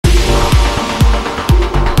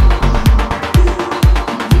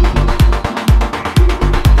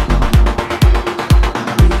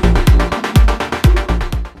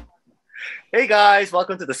Hey guys,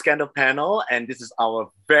 welcome to the Scandal panel, and this is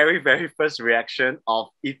our very first reaction of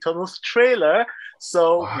Eternal's trailer.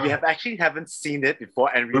 So we haven't seen it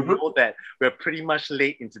before, and we know that we're pretty much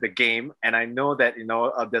late into the game. And I know that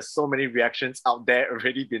there's so many reactions out there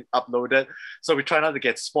already been uploaded, so we try not to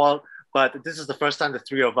get spoiled. But this is the first time the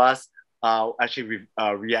three of us actually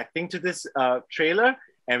reacting to this trailer,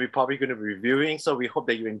 and we're probably going to be reviewing. So we hope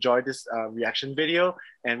that you enjoy this reaction video,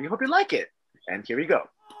 and we hope you like it. And here we go.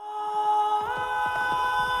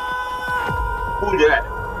 Who did that?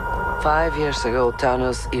 5 years ago,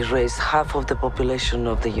 Thanos erased half of the population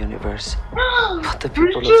of the universe. But the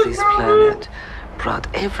people of this planet brought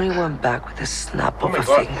everyone back with a snap of a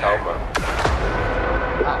finger.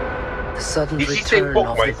 The sudden return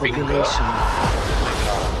of the population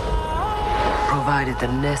provided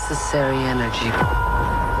the necessary energy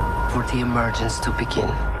for the emergence to begin.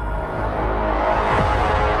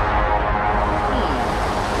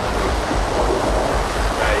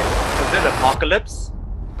 Is it apocalypse?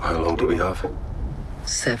 How long do we have?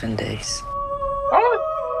 7 days. Oh,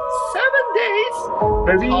 7 days?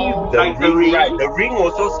 The ring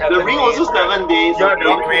also 7 days. The ring also 7 days. Yeah,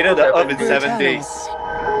 They created the Earth in 7 days.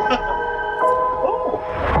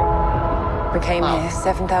 We came here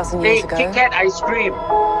 7,000 years ago Kit Kat ice cream.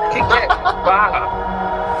 Kit Kat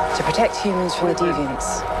bar. to protect humans from the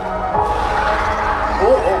deviants.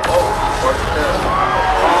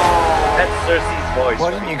 That's Cersei's voice.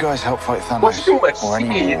 Why didn't you guys help fight Thanos? What's too much Or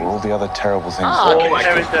any or all the other terrible things?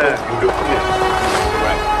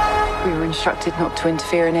 We were instructed not to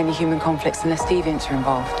interfere in any human conflicts unless deviants are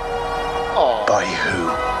involved. Oh, By who?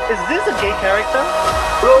 is this a gay character?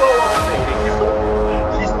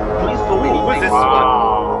 She's doing so many Who is things. this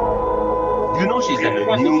one? Do you know she's in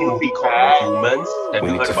a new movie called Humans? Have We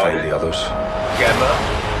you need heard to about find it? the others. Gamma.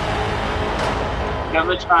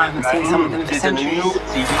 Never I tried, haven't seen some of them for She's in a new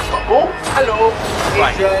centuries. series called... Oh, hello,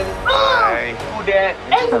 Right. Asian. Hi. Who that?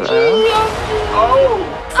 Hello. Oh.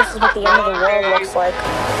 This is what the end of the world looks like.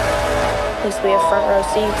 At least we have front row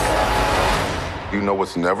seats. You know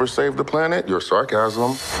what's never saved the planet? Your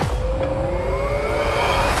sarcasm.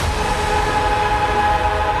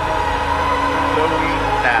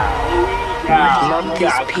 We've loved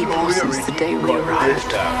these people since the day we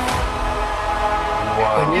arrived.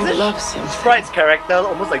 When you love something, Sprite's character,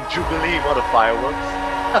 almost like Jubilee, what a fireworks.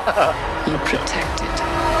 you protect it.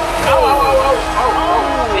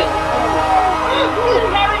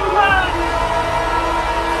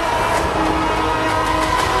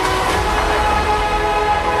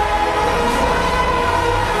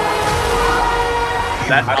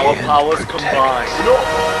 That's our powers combined. No,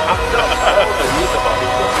 after the news about it,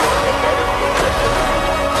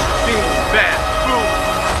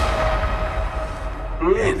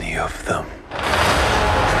 Any of them. I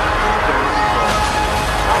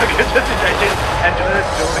can just imagine Angelina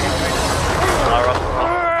Jolie doing Lara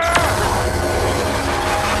Croft.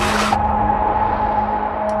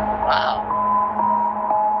 Wow.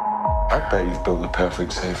 I bet you've built the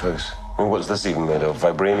perfect safe house. I mean, what's this even made of?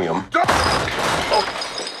 Vibranium?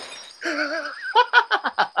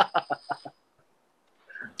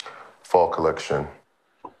 Fall collection.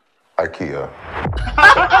 IKEA.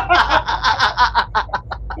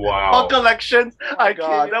 wow. All collections. Oh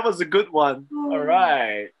god, that was a good one. All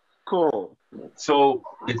right, cool. So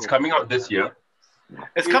it's coming out this year.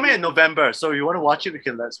 It's coming in November, so if you want to watch it,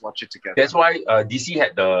 let's watch it together. That's why DC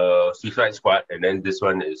had the Suicide Squad, and then this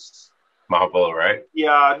one is Marvel, right?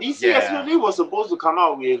 Yeah, DC Yeah. actually was supposed to come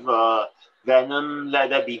out with Venom, Let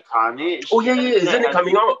There Be Carnage. Oh yeah, isn't it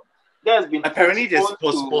coming out? That has been Apparently, they're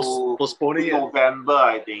postponed postponing to it. November,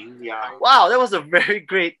 I think. Yeah. Wow, that was a very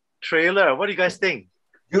great trailer. What do you guys think?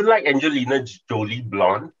 You like Angelina Jolie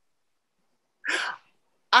blonde?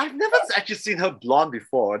 I've never actually seen her blonde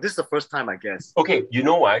before. This is the first time, I guess. Okay, you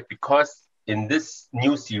know why? Because in this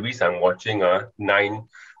new series I'm watching, 9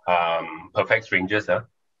 Perfect Strangers,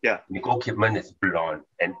 Yeah. Nicole Kidman is blonde,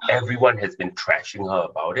 and everyone has been trashing her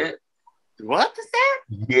about it. What is that?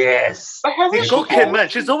 Yes. But hasn't Nicole she Kidman.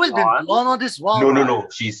 She's always been blonde? blonde all this while. No.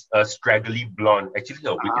 She's a straggly blonde. Actually,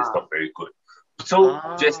 her wig is not very good. So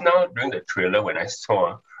just now during the trailer, when I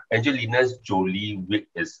saw Angelina Jolie wig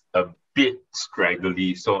is a bit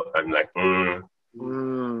straggly, so I'm like,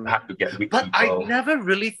 hard to get wig But people. I never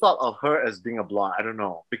really thought of her as being a blonde. I don't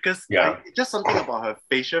know. Because just something about her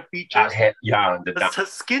facial features. The Her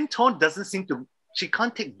skin tone doesn't seem to... She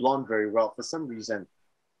can't take blonde very well for some reason.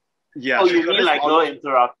 Yeah. Oh, she's you got mean this like odd- Girl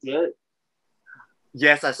Interrupted?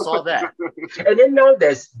 Yes, I saw that. And then now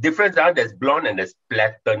there's difference. There's blonde and there's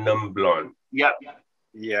platinum blonde. Yep.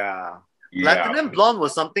 Yeah. Yeah. Platinum blonde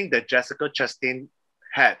was something that Jessica Chastain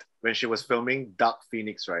had when she was filming Dark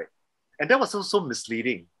Phoenix, right? And that was so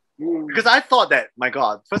misleading. Because I thought that, my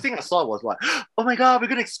God, first thing I saw was what? Oh my God, we're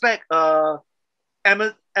gonna expect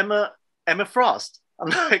Emma Frost. I'm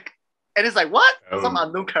like, and it's like, what? Some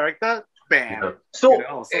unknown character? Bam. Yeah. So,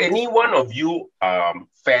 so any one of you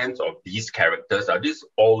fans of these characters? Are these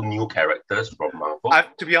all new characters from Marvel?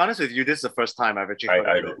 To be honest with you, this is the first time I've actually heard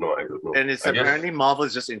I don't know. And it's apparently Marvel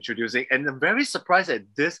is just introducing. And I'm very surprised that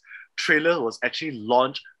this trailer was actually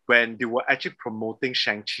launched when they were actually promoting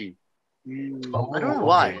Shang-Chi. I don't know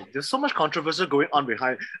why. There's so much controversy going on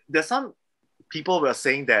behind. There's some people were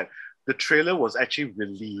saying that the trailer was actually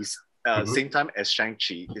released same time as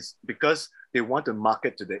Shang-Chi is because they want to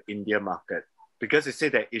market to the India market. Because they say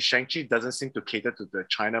that if Shang-Chi doesn't seem to cater to the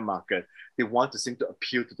China market, they want to seem to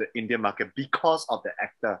appeal to the Indian market because of the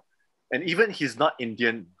actor. And even he's not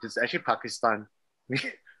Indian, he's actually Pakistan.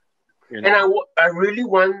 And I really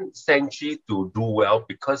want Shang-Chi to do well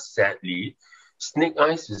because sadly, Snake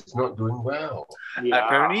Eyes is not doing well. Yeah.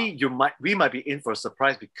 Apparently, we might be in for a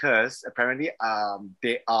surprise because apparently,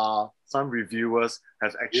 there are some reviewers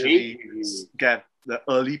have actually get the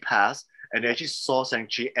early pass and they actually saw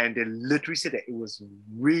Shang-Chi and they literally said that it was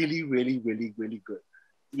really, really, really, really good.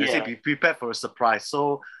 They say be prepared for a surprise.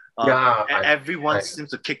 So everyone seems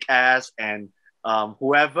to kick ass and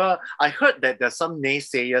whoever, I heard that there's some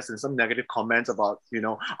naysayers and some negative comments about,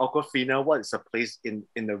 Awkwafina, what is her place in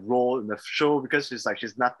the role in the show, because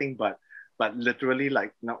she's nothing but literally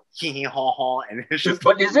hee hee haw haw, and it's just.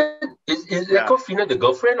 But is Awkwafina the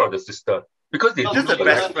girlfriend or the sister? Because they just the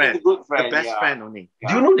best friend, the best friend only.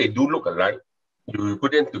 Do you know they do look alike? You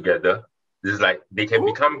put them together, it's like they can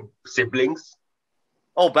become siblings.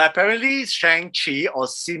 Oh, but apparently Shang-Chi or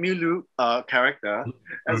Simu Liu character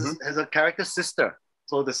has a character sister.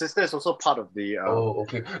 So the sister is also part of the...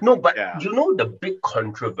 okay. No, but the big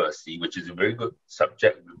controversy, which is a very good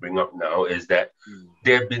subject to bring up now, is that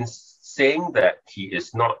they've been saying that he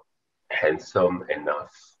is not handsome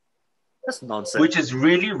enough. That's nonsense. Which is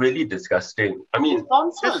really, really disgusting. I mean...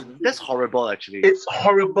 That's horrible, actually. It's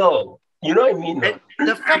horrible. You know what I mean? And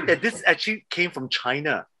the fact that this actually came from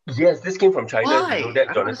China... Yes, this came from China. Why? You know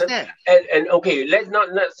that, Jonathan? And okay, let's not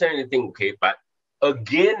say anything, okay? But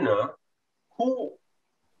again,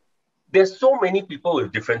 there's so many people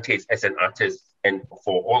with different tastes as an artist, and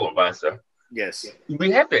for all of us, yes, we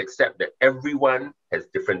have to accept that everyone has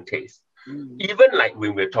different tastes. Even like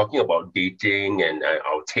when we're talking about dating and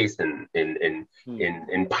our taste in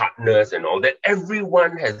partners and all that,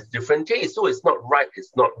 everyone has different tastes. So it's not right,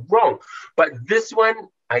 it's not wrong. But this one,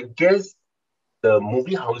 I guess, the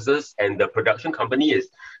movie houses and the production company is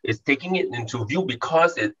taking it into view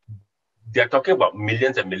because they're talking about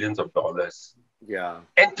millions and millions of dollars. Yeah.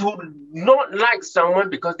 And to not like someone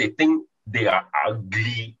because they think they are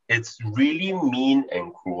ugly, it's really mean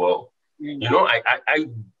and cruel. You know,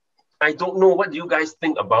 I don't know, what do you guys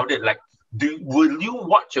think about it? Like, will you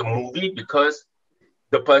watch a movie because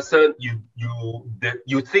the person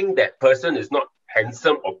you think that person is not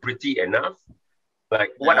handsome or pretty enough?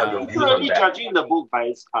 Like, what are your views on that? Judging the book by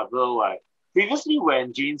its cover, like, previously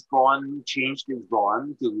when James Bond changed his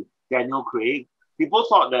Bond to Daniel Craig, people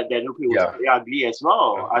thought that Daniel Craig was very ugly as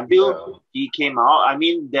well until he came out. I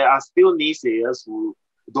mean, there are still naysayers who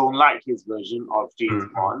don't like his version of James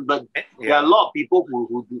Bond, but there are a lot of people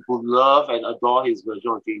who love and adore his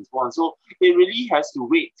version of James Bond. So it really has to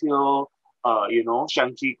wait till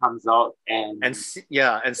Shang-Chi comes out and same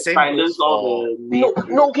silence all the...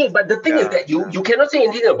 No, okay, but the thing is that you cannot say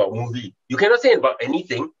anything about movie. You cannot say about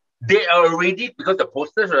anything. They are already, because the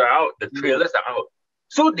posters are out, the trailers are out.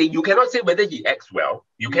 So you cannot say whether he acts well.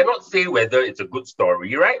 You cannot say whether it's a good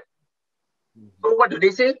story, right? So what do they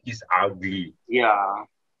say? He's ugly. Yeah.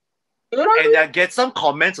 You know what I mean? And I get some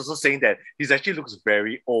comments also saying that he actually looks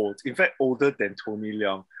very old. In fact, older than Tony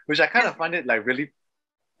Leung, which I kind of find it like really...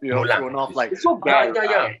 thrown off, like, it's so bad.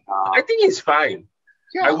 I think it's fine.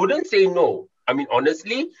 Yeah. I wouldn't say no. I mean,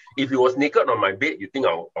 honestly, if he was naked on my bed, you think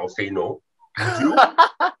I'll say no? Would you?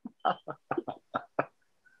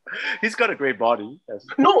 He's got a great body. Yes.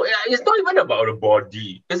 No, it's not even about the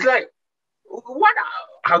body. It's like, what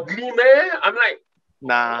ugly man? I'm like,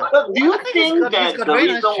 nah. But do you think that the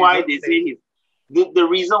reason why they say the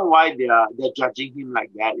reason why they're judging him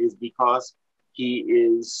like that is because he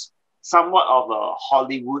is somewhat of a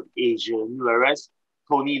Hollywood Asian, whereas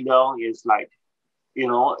Tony Leung is like,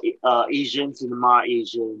 Asian cinema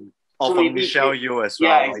Asian. Or so from Michelle Yeoh as well.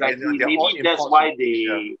 Yeah, exactly. Maybe that's why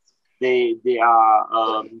they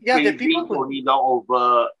are praising Tony Leung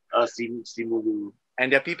over Simu Liu.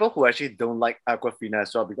 And there are people who actually don't like Aquafina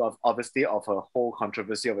as well because obviously of her whole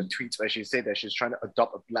controversy of a tweet where she said that she's trying to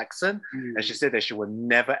adopt a black accent, and she said that she will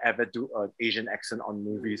never ever do an Asian accent on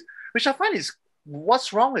movies, which I find is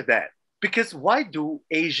what's wrong with that? Because why do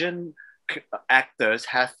Asian actors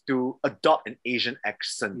have to adopt an Asian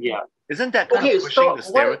accent? Yeah. Isn't that kind of pushing the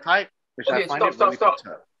stereotype? Which I find it really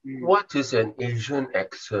perturbed. What is an Asian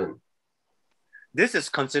accent? This is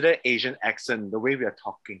considered Asian accent, the way we are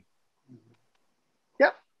talking.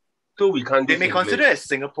 Yep. So we can't. They may consider it a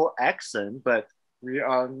Singapore accent, but we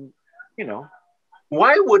are, you know.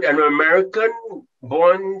 Why would an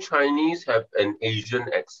American-born Chinese have an Asian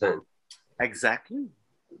accent? Exactly.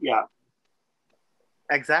 Yeah.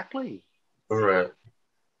 Exactly. Right.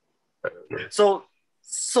 So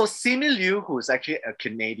Simu Liu, who is actually a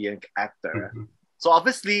Canadian actor, so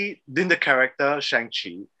obviously in the character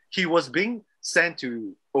Shang-Chi, he was being sent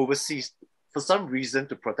to overseas for some reason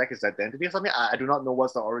to protect his identity or something. I do not know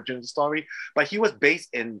what's the origin of the story, but he was based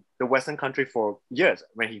in the Western country for years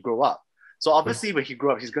when he grew up. So obviously when he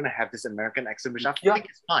grew up, he's going to have this American accent, which I think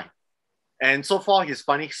is fine. And so far, his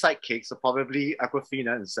funny sidekicks are probably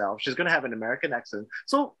Aquafina himself. She's going to have an American accent.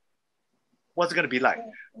 So what's it going to be like?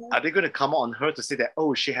 Are they going to come on her to say that,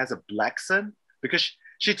 oh, she has a black accent? Because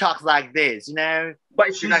she talks like this, you know?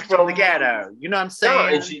 But she's like from the ghetto. You know what I'm saying?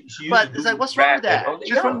 Yeah, and she but it's like, what's wrong with that?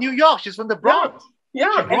 She's from New York. She's from the Bronx.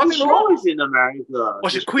 Yeah, and she was in America. Well,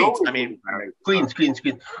 she's Queens. I mean, Queens.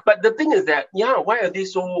 But the thing is that, why are they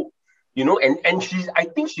so... You know, and she's, I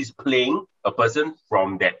think she's playing a person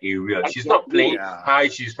from that area. She's not playing, hi,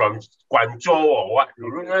 she's from Guangzhou or what. You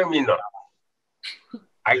know what I mean?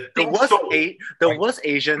 I think the worst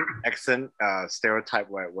Asian accent stereotype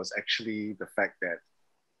where it was actually the fact that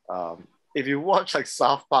if you watch like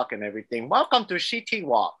South Park and everything, welcome to Shitty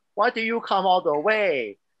Walk. Why do you come all the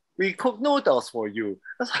way? We cook noodles for you.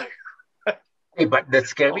 That's like, hey, but the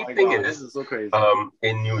scary thing is, this is so crazy.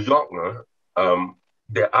 In New York,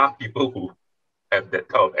 there are people who have that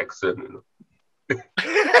kind of accent. You know?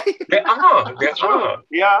 There are.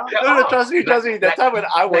 Yeah. No, trust me. That time when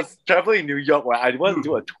I was traveling in New York, where I wanted to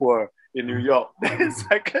do a tour in New York, it's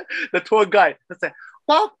like the tour guide said,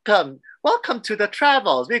 welcome to the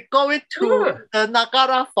travels. We're going to the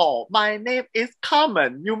Niagara Falls. My name is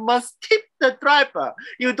Carmen. You must tip the driver.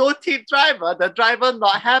 You don't tip driver, the driver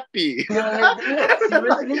not happy.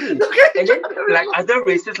 Seriously. And then, like other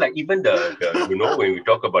races, like even the you know, when we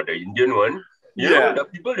talk about the Indian one, you know, the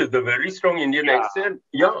people with the very strong Indian accent,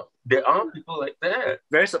 there are people like that.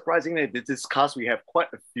 Very surprisingly, in this cast, we have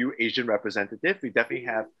quite a few Asian representatives. We definitely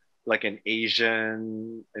have like an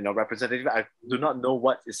Asian, representative. I do not know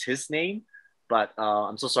what is his name, but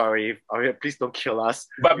I'm so sorry. Please don't kill us.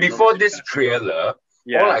 But before this trailer,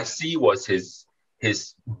 all I see was his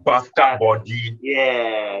buffed up body.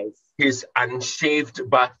 Yes. His unshaved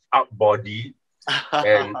buffed up body.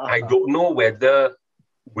 And I don't know whether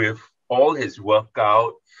with all his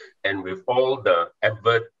workout and with all the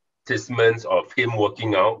advertisements of him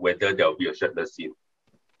working out, whether there'll be a shirtless scene.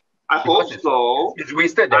 I hope so. It's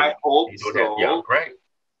wasted. I hope so. Yeah, right.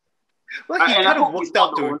 Well, he kind of worked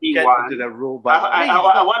out to get into the role, but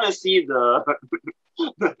I want to see the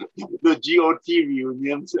GOT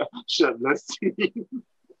reunion shirtless scene.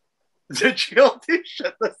 The GOT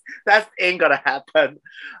shirtless, that ain't gonna happen.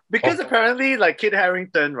 Because apparently, like Kit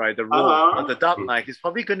Harington, right, the role on the Dark Knight, he's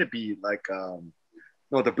probably gonna be like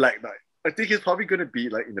the Black Knight. I think he's probably gonna be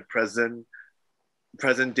like in the present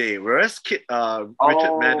day, whereas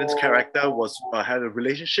Richard Madden's character was had a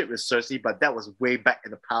relationship with Cersei, but that was way back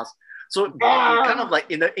in the past. So kind of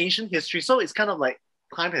like in the ancient history. So it's kind of like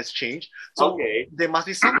time has changed. So there must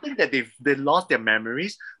be something that they lost their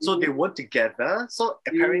memories. So they weren't together. So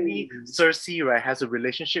apparently Cersei, right, has a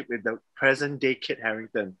relationship with the present day Kit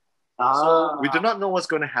Harington. So we do not know what's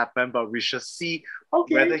going to happen, but we shall see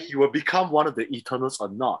whether he will become one of the Eternals or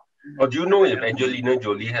not. Or do you know if Angelina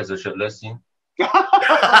Jolie has a shirtless scene?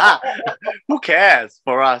 Who cares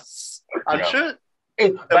for us? I'm sure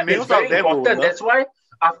but it's very important. That's why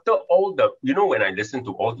after all the, when I listen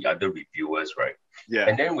to all the other reviewers, right? Yeah.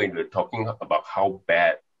 And then when we're talking about how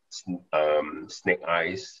bad Snake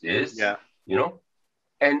Eyes is,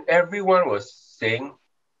 and everyone was saying,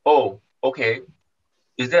 oh, okay,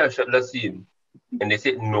 is there a shirtless scene? And they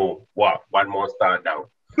said, no. Wow, one more star down.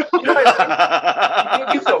 Give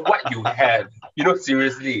us what you have.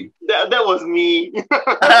 Seriously. That was me.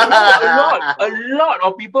 a lot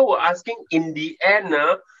of people were asking in the end,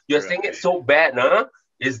 you're saying it's so bad,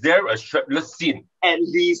 is there a shirtless scene? At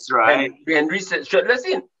least, right? And Henry said shirtless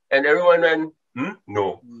scene. And everyone went,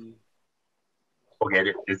 no. Forget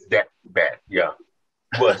it. It's that bad. Yeah.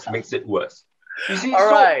 Worse. Makes it worse. You see,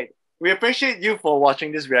 all right. We appreciate you for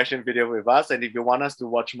watching this reaction video with us. And if you want us to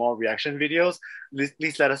watch more reaction videos,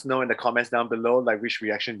 please let us know in the comments down below, like which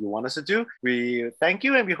reaction you want us to do. We thank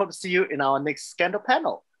you and we hope to see you in our next Scandal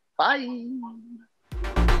panel. Bye.